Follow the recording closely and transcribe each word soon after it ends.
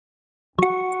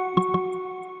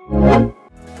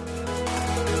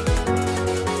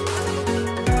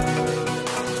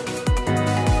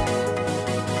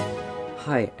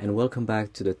welcome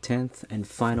back to the 10th and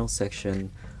final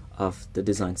section of the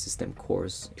design system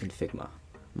course in Figma.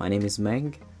 My name is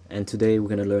Meng, and today we're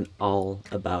going to learn all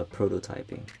about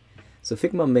prototyping. So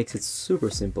Figma makes it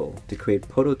super simple to create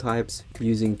prototypes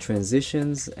using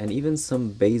transitions and even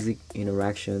some basic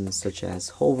interactions such as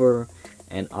hover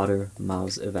and other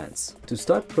mouse events. To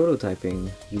start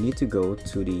prototyping, you need to go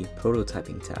to the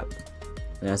prototyping tab.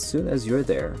 And as soon as you're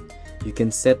there, you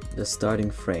can set the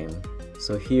starting frame.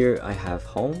 So here I have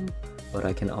home, but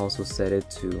I can also set it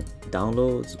to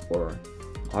downloads or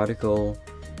article.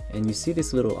 And you see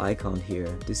this little icon here.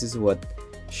 This is what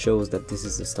shows that this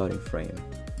is the starting frame.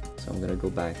 So I'm going to go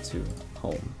back to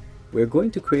home. We're going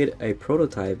to create a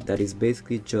prototype that is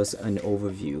basically just an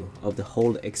overview of the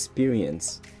whole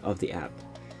experience of the app.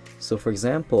 So for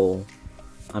example,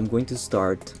 I'm going to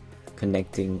start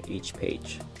connecting each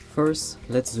page. First,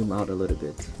 let's zoom out a little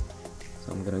bit.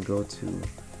 So I'm going to go to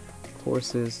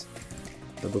courses,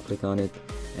 double click on it,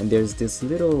 and there's this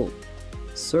little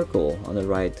circle on the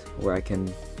right where I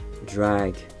can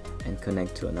drag and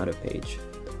connect to another page.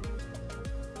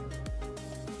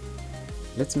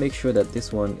 Let's make sure that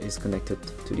this one is connected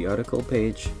to the article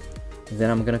page.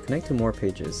 Then I'm going to connect to more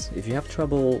pages. If you have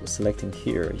trouble selecting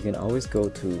here, you can always go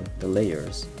to the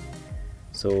layers.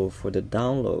 So for the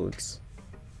downloads,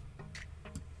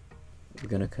 we're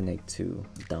going to connect to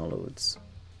downloads.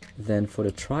 Then for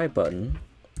the try button,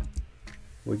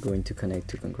 we're going to connect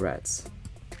to congrats,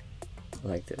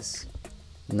 like this.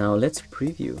 Now let's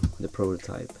preview the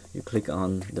prototype. You click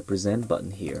on the present button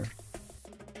here,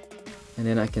 and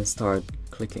then I can start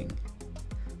clicking.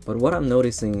 But what I'm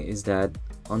noticing is that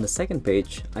on the second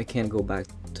page, I can't go back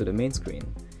to the main screen.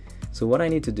 So what I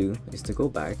need to do is to go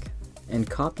back and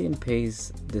copy and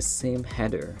paste the same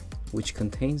header which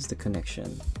contains the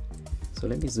connection. So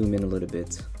let me zoom in a little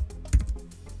bit.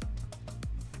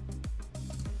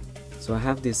 So I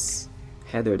have this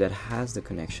header that has the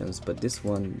connections, but this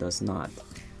one does not.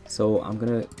 So I'm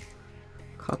gonna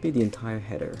copy the entire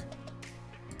header,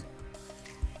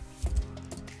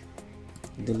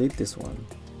 delete this one,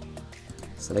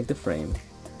 select the frame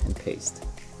and paste.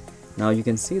 Now you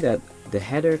can see that the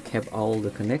header kept all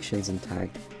the connections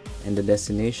intact and the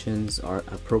destinations are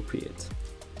appropriate.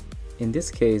 In this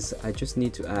case, I just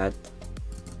need to add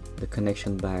the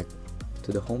connection back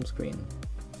to the home screen.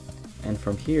 And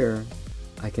from here,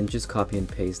 I can just copy and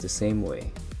paste the same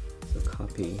way. So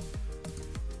copy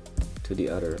to the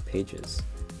other pages.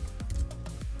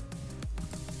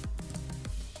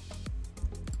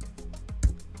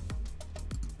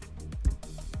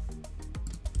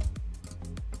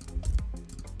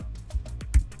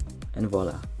 And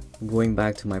voila. Going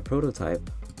back to my prototype,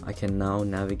 I can now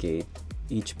navigate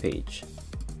each page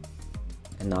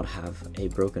and not have a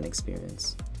broken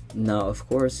experience. Now, of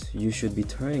course, you should be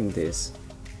turning this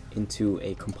into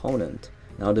a component.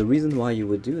 Now, the reason why you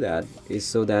would do that is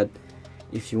so that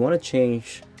if you want to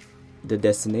change the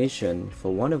destination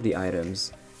for one of the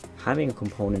items, having a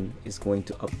component is going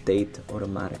to update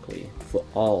automatically for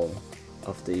all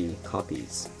of the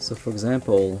copies. So for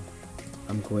example,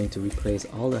 I'm going to replace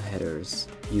all the headers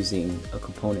using a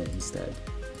component instead.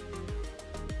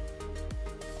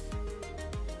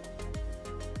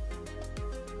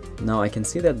 Now I can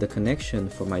see that the connection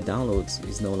for my downloads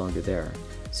is no longer there.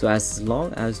 So as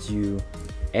long as you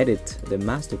edit the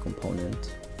master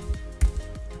component,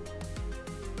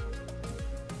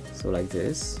 so like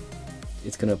this,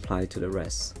 it's going to apply to the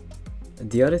rest.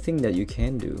 The other thing that you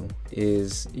can do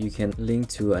is you can link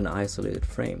to an isolated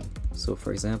frame. So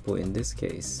for example, in this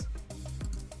case,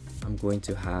 I'm going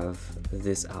to have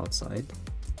this outside.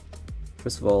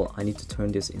 First of all, I need to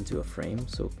turn this into a frame.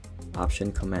 So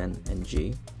Option, Command, and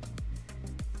G.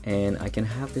 And I can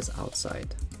have this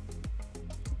outside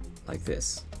like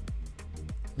this.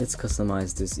 Let's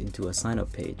customize this into a sign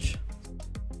up page.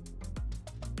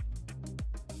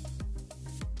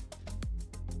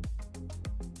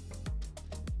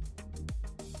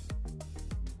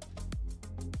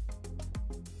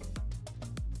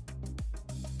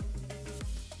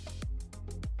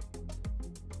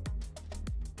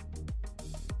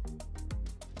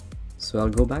 So I'll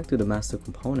go back to the master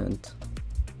component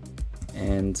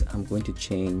and I'm going to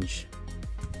change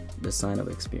the sign up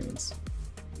experience.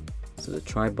 So the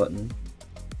try button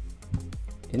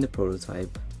in the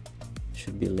prototype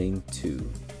should be linked to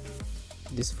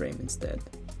this frame instead.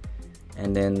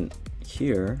 And then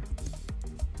here,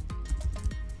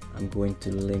 I'm going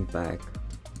to link back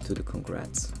to the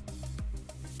congrats.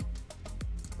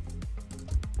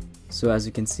 So as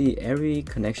you can see, every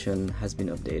connection has been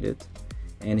updated.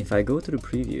 And if I go to the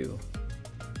preview,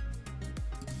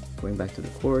 going back to the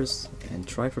course and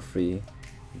try for free,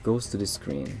 it goes to the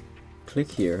screen. click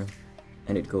here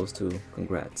and it goes to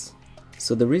congrats.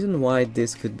 So the reason why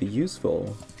this could be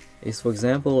useful is, for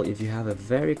example, if you have a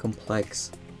very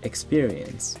complex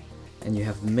experience and you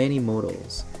have many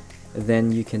modals,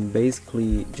 then you can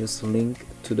basically just link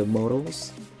to the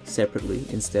modals separately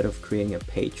instead of creating a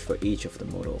page for each of the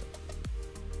modal.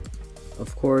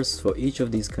 Of course, for each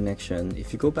of these connections,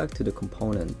 if you go back to the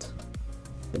component,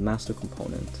 the master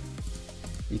component,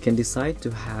 you can decide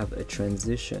to have a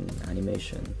transition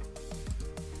animation.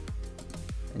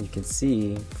 And you can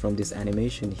see from this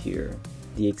animation here,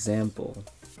 the example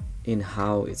in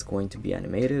how it's going to be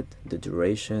animated, the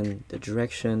duration, the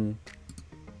direction.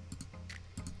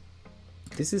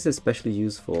 This is especially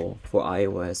useful for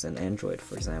iOS and Android,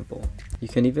 for example. You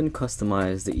can even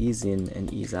customize the ease in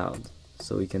and ease out.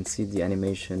 So you can see the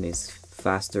animation is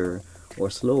faster or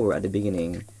slower at the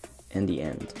beginning and the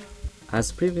end.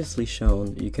 As previously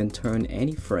shown, you can turn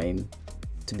any frame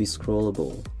to be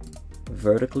scrollable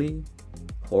vertically,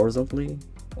 horizontally,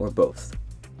 or both.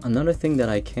 Another thing that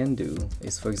I can do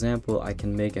is, for example, I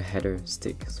can make a header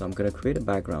stick. So I'm going to create a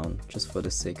background just for the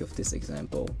sake of this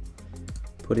example.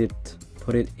 Put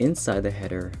it inside the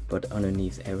header but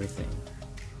underneath everything.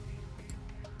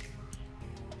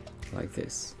 Like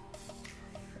this.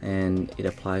 And it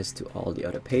applies to all the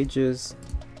other pages.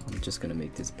 I'm just going to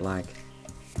make this black.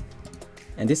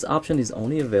 And this option is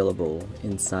only available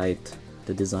inside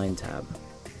the design tab.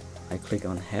 I click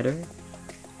on header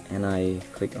and I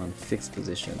click on fixed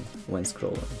position when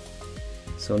scrolling.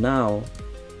 So now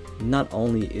not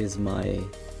only is my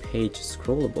page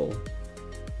scrollable,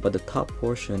 but the top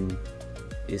portion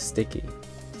is sticky.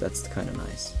 That's kind of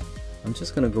nice. I'm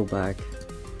just gonna go back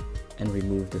and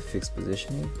remove the fixed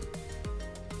positioning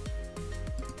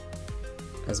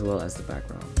as well as the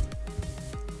background.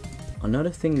 Another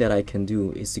thing that I can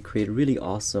do is to create really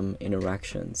awesome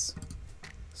interactions.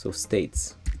 So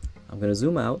states. I'm gonna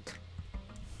zoom out,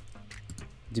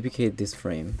 duplicate this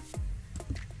frame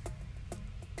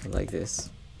like this.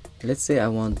 Let's say I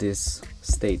want this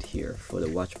state here for the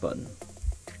watch button.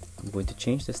 I'm going to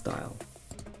change the style.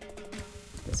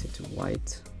 Let's say to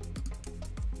white,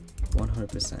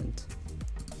 100%,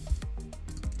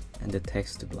 and the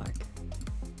text to black.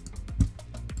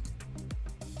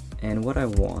 And what I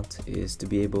want is to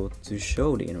be able to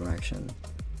show the interaction.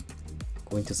 I'm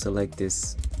going to select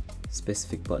this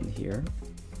specific button here,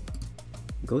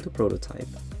 go to prototype,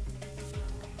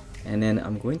 and then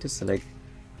I'm going to select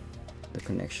the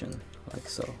connection like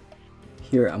so.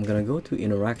 Here I'm gonna go to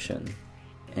interaction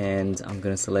and I'm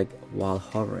gonna select while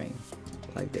hovering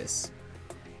like this.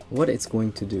 What it's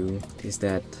going to do is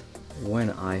that when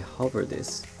I hover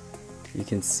this, you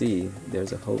can see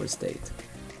there's a hover state.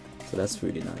 So that's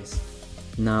really nice.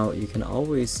 Now you can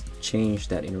always change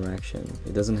that interaction.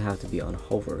 It doesn't have to be on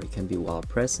hover. It can be while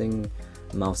pressing,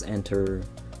 mouse enter,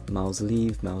 mouse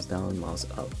leave, mouse down, mouse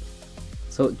up.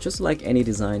 So just like any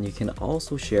design, you can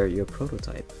also share your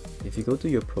prototype. If you go to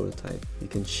your prototype, you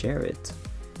can share it,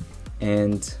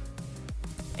 and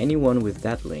anyone with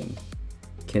that link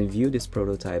can view this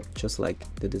prototype just like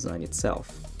the design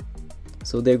itself.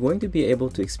 So they're going to be able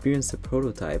to experience the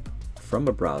prototype from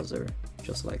a browser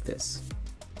just like this.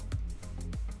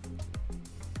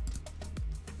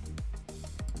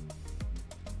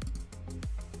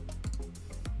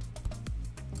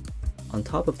 On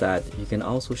top of that, you can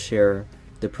also share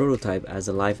the prototype as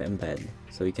a live embed,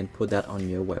 so you can put that on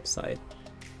your website.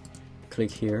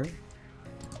 Click here,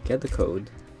 get the code,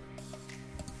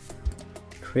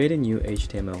 create a new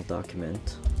HTML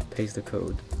document, paste the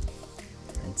code,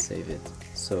 and save it.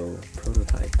 So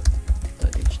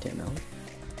prototype.html,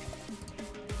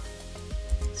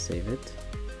 save it,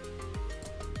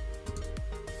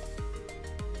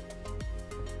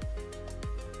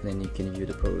 and then you can view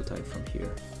the prototype from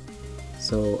here.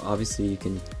 So obviously you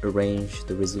can arrange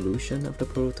the resolution of the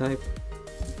prototype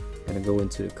and go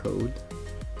into the code,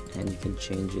 and you can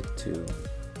change it to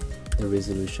the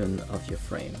resolution of your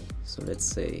frame. So let's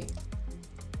say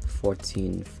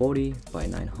 1440 by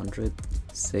 900,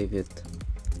 save it,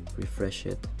 refresh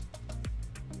it,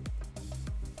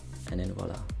 and then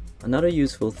voila. Another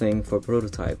useful thing for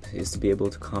prototype is to be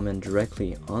able to comment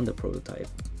directly on the prototype.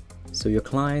 So your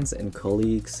clients and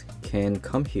colleagues can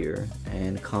come here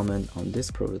and comment on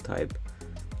this prototype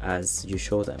as you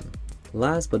show them.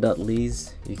 Last but not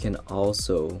least, you can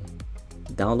also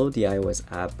download the iOS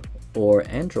app or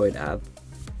Android app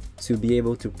to be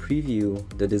able to preview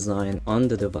the design on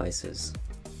the devices.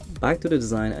 Back to the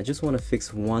design, I just want to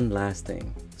fix one last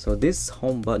thing. So this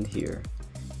home button here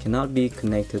cannot be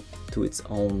connected to its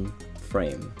own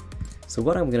frame. So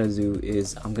what I'm gonna do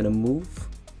is I'm gonna move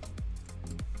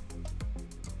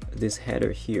this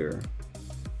header here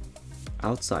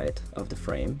outside of the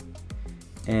frame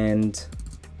and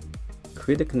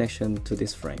create a connection to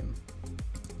this frame.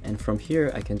 And from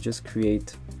here I can just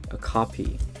create a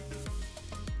copy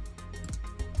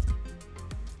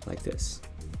like this.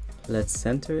 Let's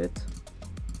center it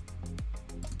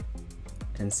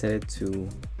and set it to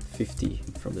 50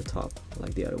 from the top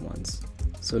like the other ones.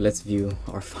 So let's view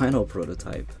our final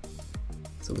prototype.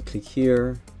 So we click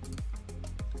here,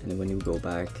 and then when you go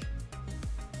back,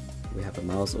 we have a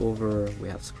mouse over, we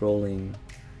have scrolling,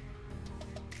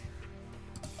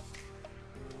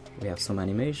 we have some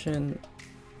animation,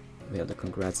 we have the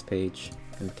congrats page,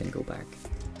 and we can go back.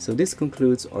 So this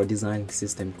concludes our design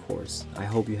system course. I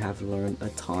hope you have learned a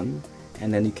ton,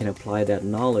 and then you can apply that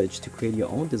knowledge to create your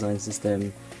own design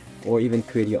system or even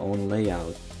create your own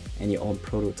layout and your own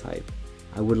prototype.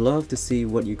 I would love to see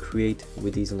what you create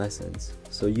with these lessons.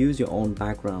 So use your own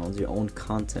backgrounds, your own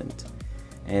content,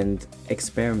 and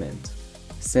experiment.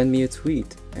 Send me a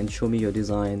tweet and show me your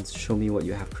designs, show me what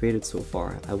you have created so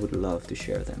far. I would love to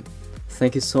share them.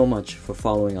 Thank you so much for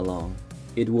following along.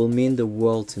 It will mean the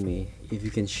world to me if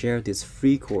you can share this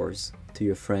free course to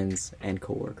your friends and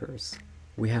coworkers.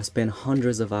 We have spent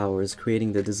hundreds of hours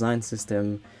creating the design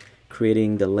system,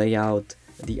 creating the layout,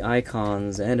 the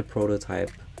icons, and the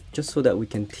prototype, just so that we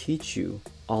can teach you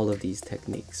all of these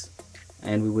techniques.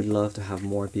 And we would love to have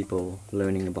more people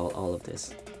learning about all of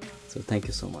this. So thank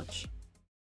you so much.